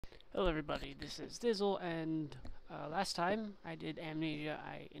Hello everybody, this is Dizzle, and last time I did Amnesia,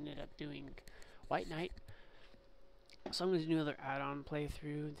 I ended up doing White Knight. So I'm going to do another add-on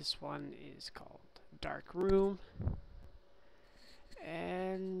playthrough. This one is called Dark Room,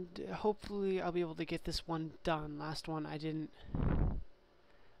 and hopefully I'll be able to get this one done. Last one I didn't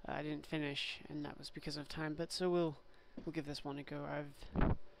finish, and that was because of time, but so we'll give this one a go.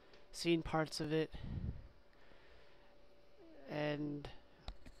 I've seen parts of it, and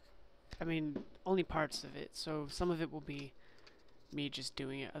I mean, only parts of it, so some of it will be me just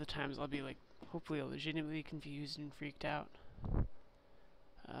doing it. Other times I'll be like, hopefully legitimately confused and freaked out.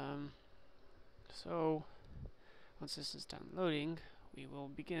 Um, so, once this is done loading, we will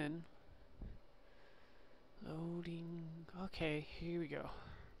begin. Loading. Okay, here we go.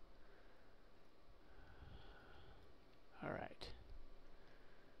 Alright.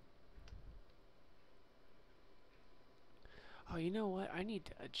 Oh, you know what? I need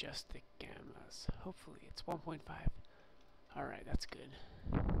to adjust the gammas. Hopefully it's 1.5. Alright, that's good.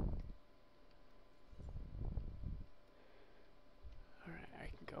 Alright, I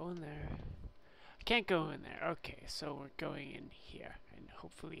can go in there. I can't go in there. Okay, so we're going in here, and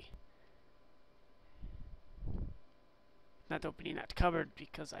hopefully not opening that cupboard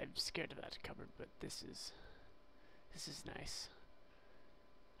because I'm scared of that cupboard, but this is nice.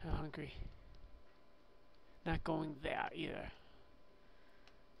 I'm hungry. Not going there either.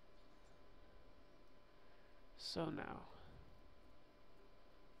 So now.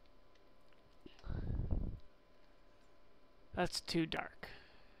 That's too dark.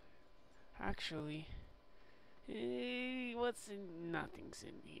 Actually, what's in? Nothing's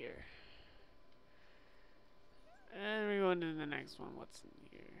in here. And we're going to the next one. What's in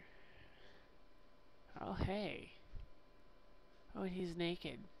here? Oh, hey. Oh, he's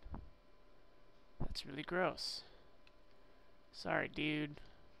naked. That's really gross. Sorry, dude.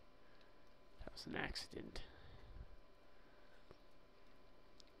 That was an accident.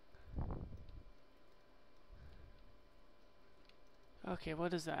 Okay,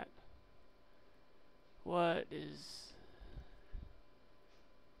 what is that? What is...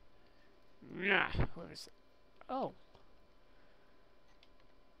 Nah, where is it? Oh.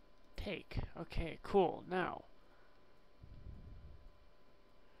 Take. Okay, cool. Now.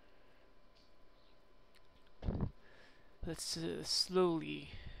 Let's slowly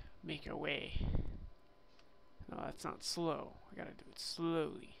make our way. No, that's not slow. I gotta do it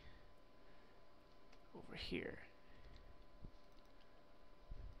slowly. Over here.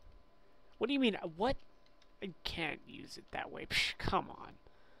 What do you mean? What? I can't use it that way. Psh, come on.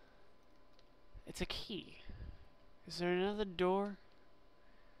 It's a key. Is there another door?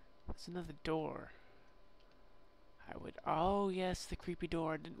 There's another door. I would... Oh, yes, the creepy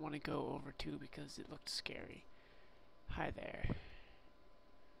door I didn't want to go over to because it looked scary. Hi there.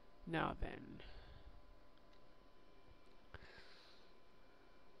 Now then.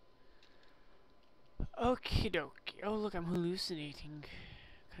 Okie dokie. Oh, look, I'm hallucinating.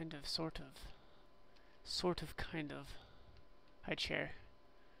 Kind of, sort of. Sort of, kind of. Hi, chair.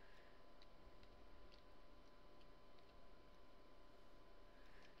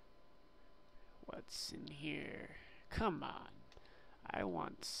 What's in here? Come on. I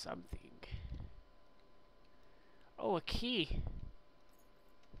want something. Oh, a key.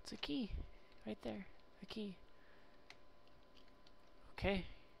 It's a key. Right there. A key. Okay.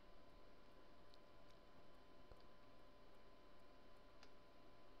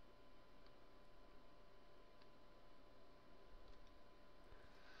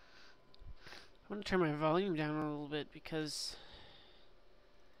 I'm gonna turn my volume down a little bit because...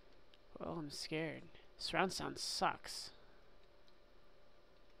 Well, I'm scared. Surround sound sucks.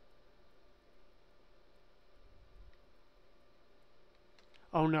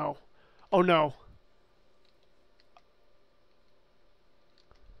 Oh no. Oh no.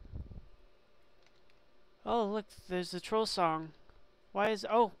 Oh, look, there's a troll song. Why is...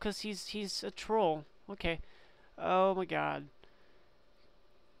 Oh, 'cause he's a troll. Okay. Oh my god.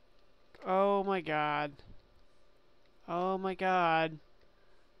 Oh my god. Oh my god.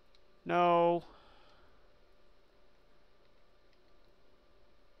 No.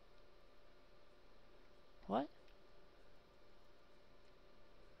 What?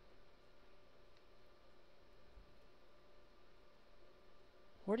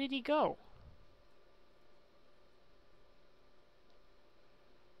 Where did he go?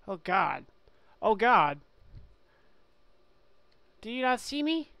 Oh god. Oh god. Do you not see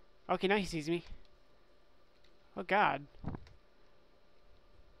me? Okay, now he sees me. Oh god.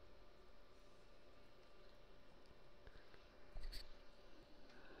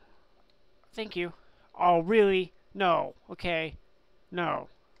 Thank you. Oh, really? No. Okay. No.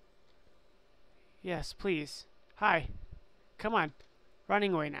 Yes, please. Hi. Come on.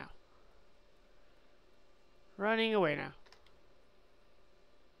 Running away now. Running away now.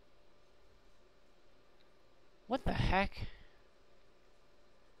 What the heck?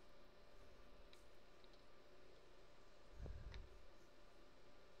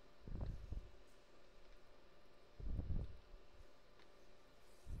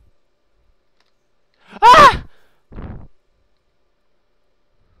 Ah!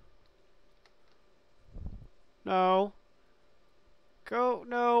 No. Go.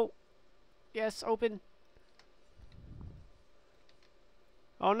 No. Yes, open.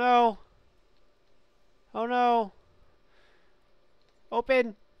 Oh no. Oh no.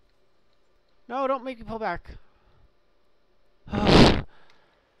 Open. No, don't make me pull back. Alright.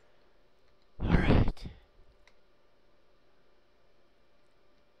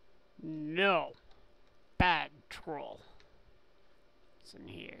 No. Bad troll. What's in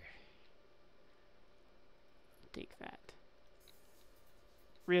here? Take that.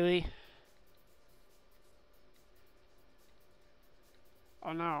 Really?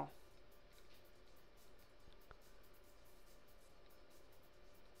 Oh no.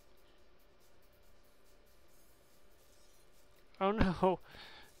 Oh no.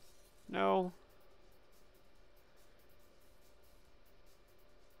 No.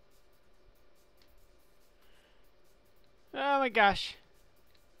 Oh my gosh.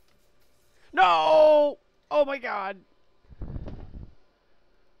 No! Oh my god.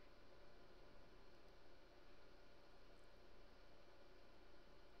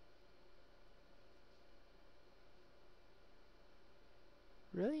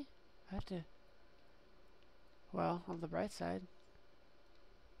 Really? I have to... Well, on the bright side.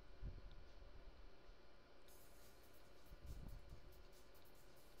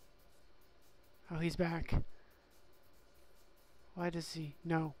 Oh, he's back. Why does he...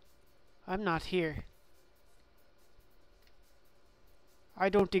 No. I'm not here. I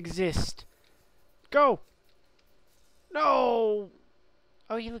don't exist. Go! No!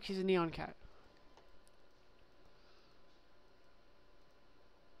 Oh, look, he's a neon cat.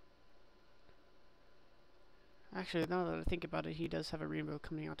 Actually, now that I think about it, he does have a rainbow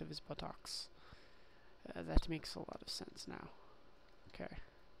coming out of his buttocks. That makes a lot of sense now. Okay.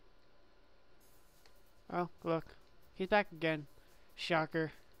 Oh, look. He's back again.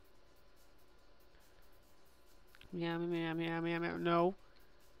 Shocker. Meow, meow, meow, meow, meow. No.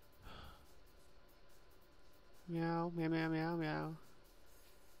 Meow, meow, meow, meow, meow.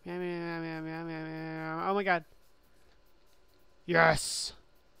 Meow, meow, meow, meow, meow, meow. Oh my god. Yes!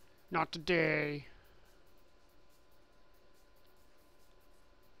 Not today.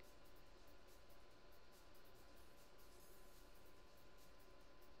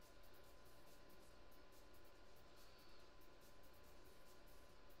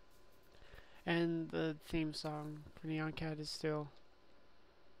 And the theme song for Neon Cat is still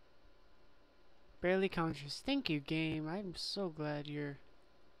barely conscious. Thank you, game. I'm so glad you're...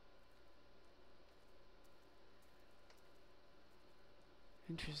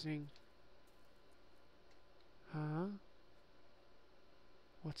 Interesting. Huh?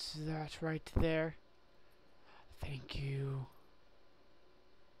 What's that right there? Thank you.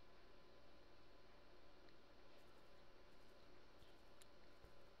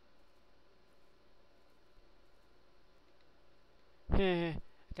 Heh,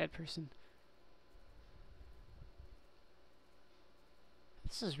 dead person.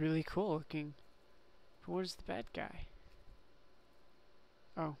 This is really cool looking. But where's the bad guy?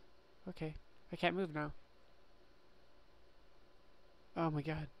 Oh, okay. I can't move now. Oh my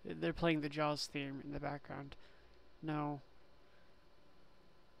god. They're playing the Jaws theme in the background. No.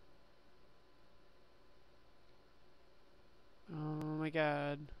 Oh my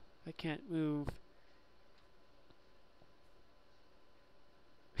god. I can't move.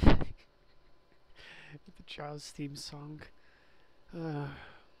 The Jaws theme song.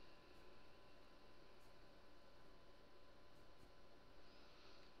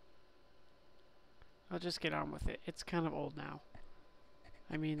 I'll just get on with it. It's kind of old now.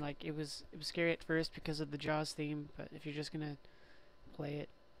 I mean, like, it was scary at first because of the Jaws theme, but if you're just gonna play it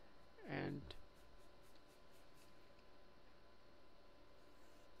and...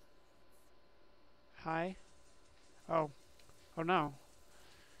 Hi? Oh. Oh no.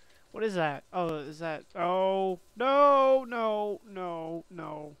 What is that? Oh, is that... Oh, no, no, no,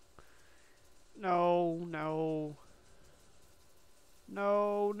 no. No, no.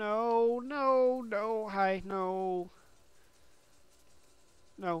 No, no, no, no. Hi, no.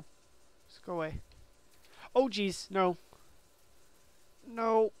 No. Just go away. Oh, jeez, no.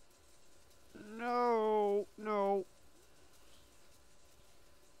 No. No, no.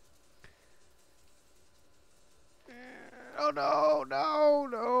 Oh no, no,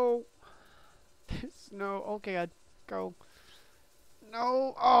 no. No. Okay, I'd go.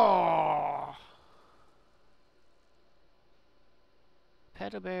 No. Oh.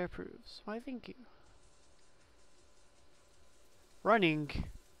 Pet a bear approves. Why, thank you. Running.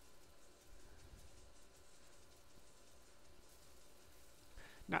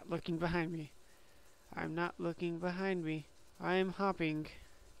 Not looking behind me. I'm not looking behind me. I'm hopping.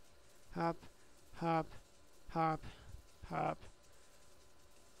 Hop, hop, hop, hop.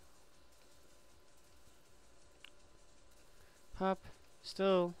 Hop.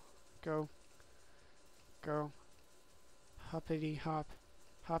 Still. Go. Go. Hoppity hop.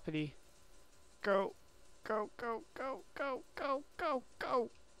 Hoppity. Go. Go, go, go, go, go, go, go.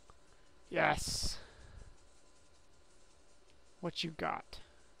 Yes. What you got?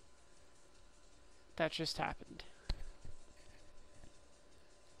 That just happened.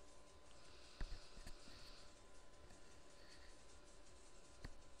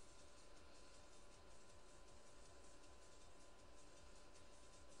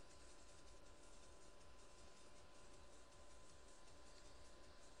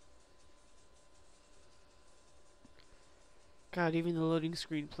 God, even the loading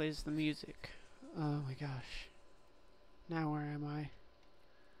screen plays the music. Oh my gosh. Now where am I?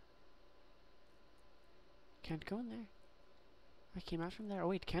 Can't go in there. I came out from there. Oh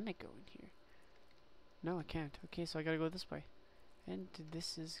wait, can I go in here? No, I can't. Okay, so I gotta go this way. And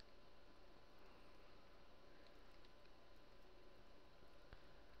this is...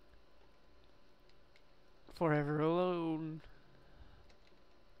 Forever alone.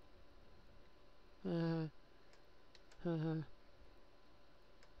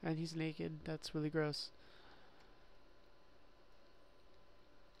 And he's naked. That's really gross.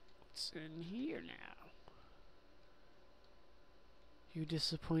 What's in here now? You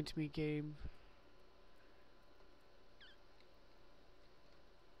disappoint me, game.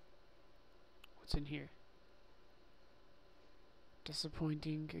 What's in here?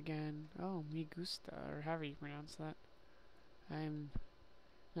 Disappointing again. Oh, me gusta, or however you pronounce that. I'm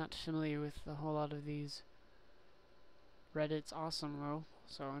not familiar with a whole lot of these. Reddit's awesome though,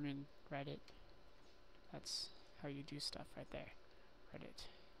 so I'm in Reddit. That's how you do stuff right there. Reddit.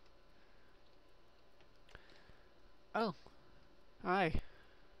 Oh. Hi.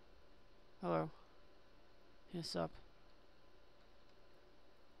 Hello. Yes, up.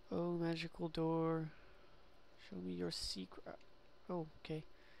 Oh, magical door. Show me your secret. Oh, okay.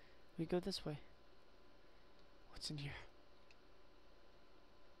 We go this way. What's in here?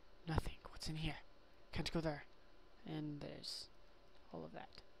 Nothing. What's in here? Can't go there. And there's all of that.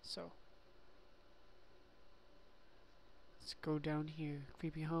 So, let's go down here.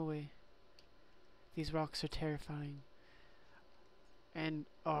 Creepy hallway. These rocks are terrifying. And,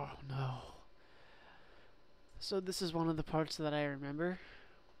 oh no. So this is one of the parts that I remember.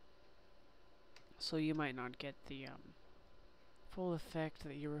 So you might not get the full effect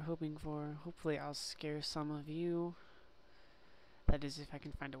that you were hoping for. Hopefully I'll scare some of you. That is, if I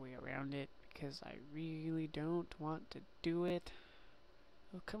can find a way around it, because I really don't want to do it.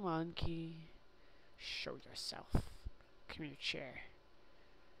 Oh, come on, Key. Show yourself. Come here, chair.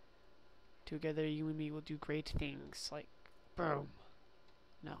 Together, you and me will do great things, like, boom.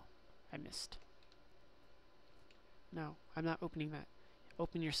 No, I missed. No, I'm not opening that.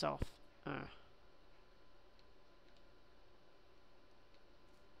 Open yourself.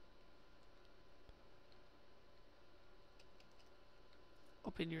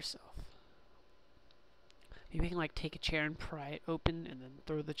 Open yourself. Maybe we can like take a chair and pry it open and then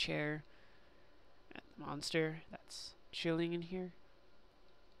throw the chair at the monster that's chilling in here.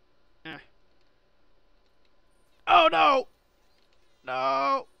 Oh no!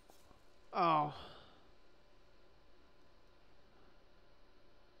 No! Oh.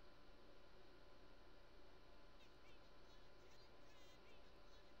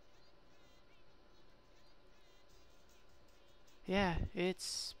 Yeah,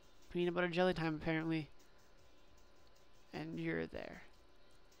 it's peanut butter jelly time apparently. And you're there.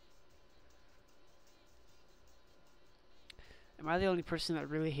 Am I the only person that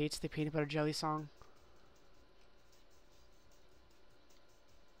really hates the peanut butter jelly song?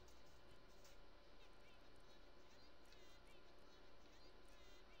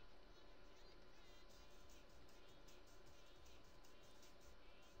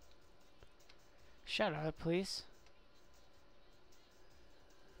 Shut up, please.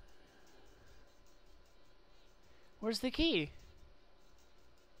 Where's the key?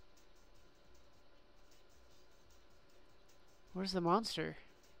 Where's the monster?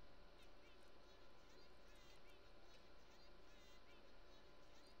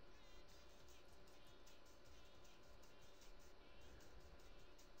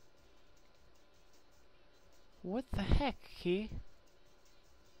 What the heck, Key?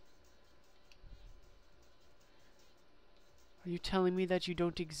 Are you telling me that you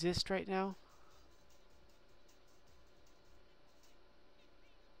don't exist right now?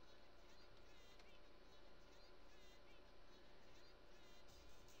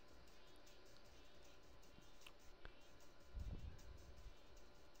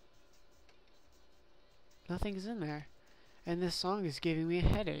 Nothing's in there. And this song is giving me a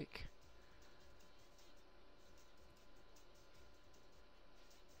headache.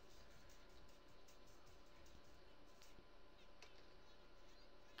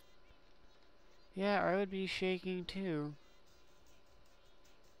 Yeah, I would be shaking too.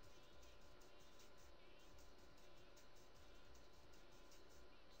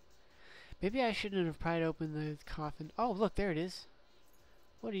 Maybe I shouldn't have pried open the coffin. Oh, look, there it is.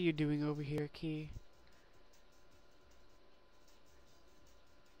 What are you doing over here, Key?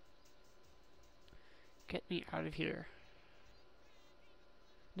 Get me out of here.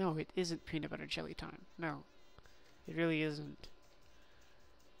 No, it isn't peanut butter jelly time. No, it really isn't.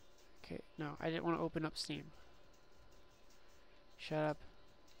 Okay, no, I didn't want to open up Steam. Shut up.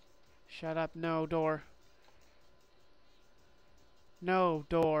 Shut up. No, door. No,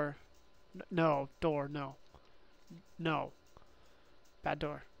 door. No, door, no. No. Bad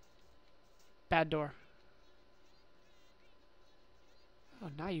door. Bad door. Oh,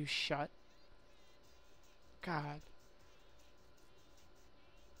 now you shut. God.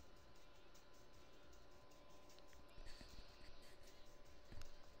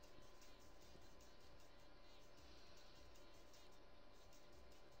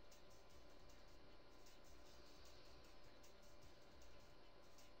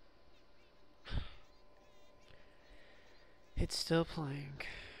 It's still playing.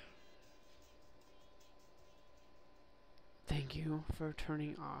 Thank you for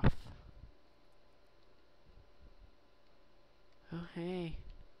turning off. Oh, hey.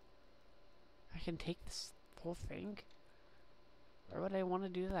 I can take this whole thing? Why would I want to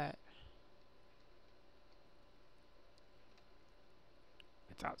do that?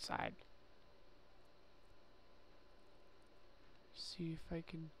 It's outside. See if I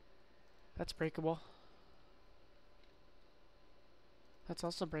can... That's breakable. That's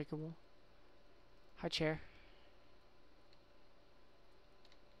also breakable. Hi, chair.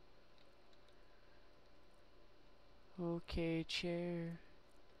 Okay, chair.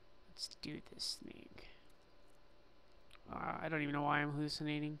 Let's do this thing. I don't even know why I'm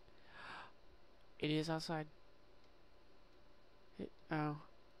hallucinating. It is outside. Oh,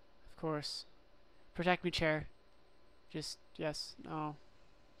 of course. Protect me, chair. Just, yes, no.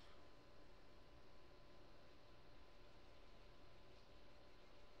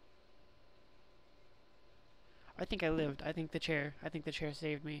 I think I lived. I think the chair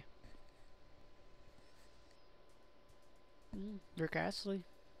saved me. Rick Astley.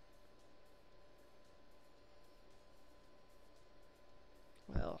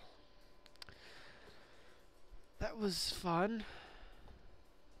 Well, that was fun.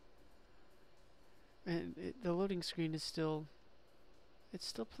 And the loading screen is still... It's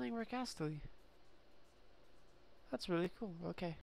still playing Rick Astley. That's really cool. Okay.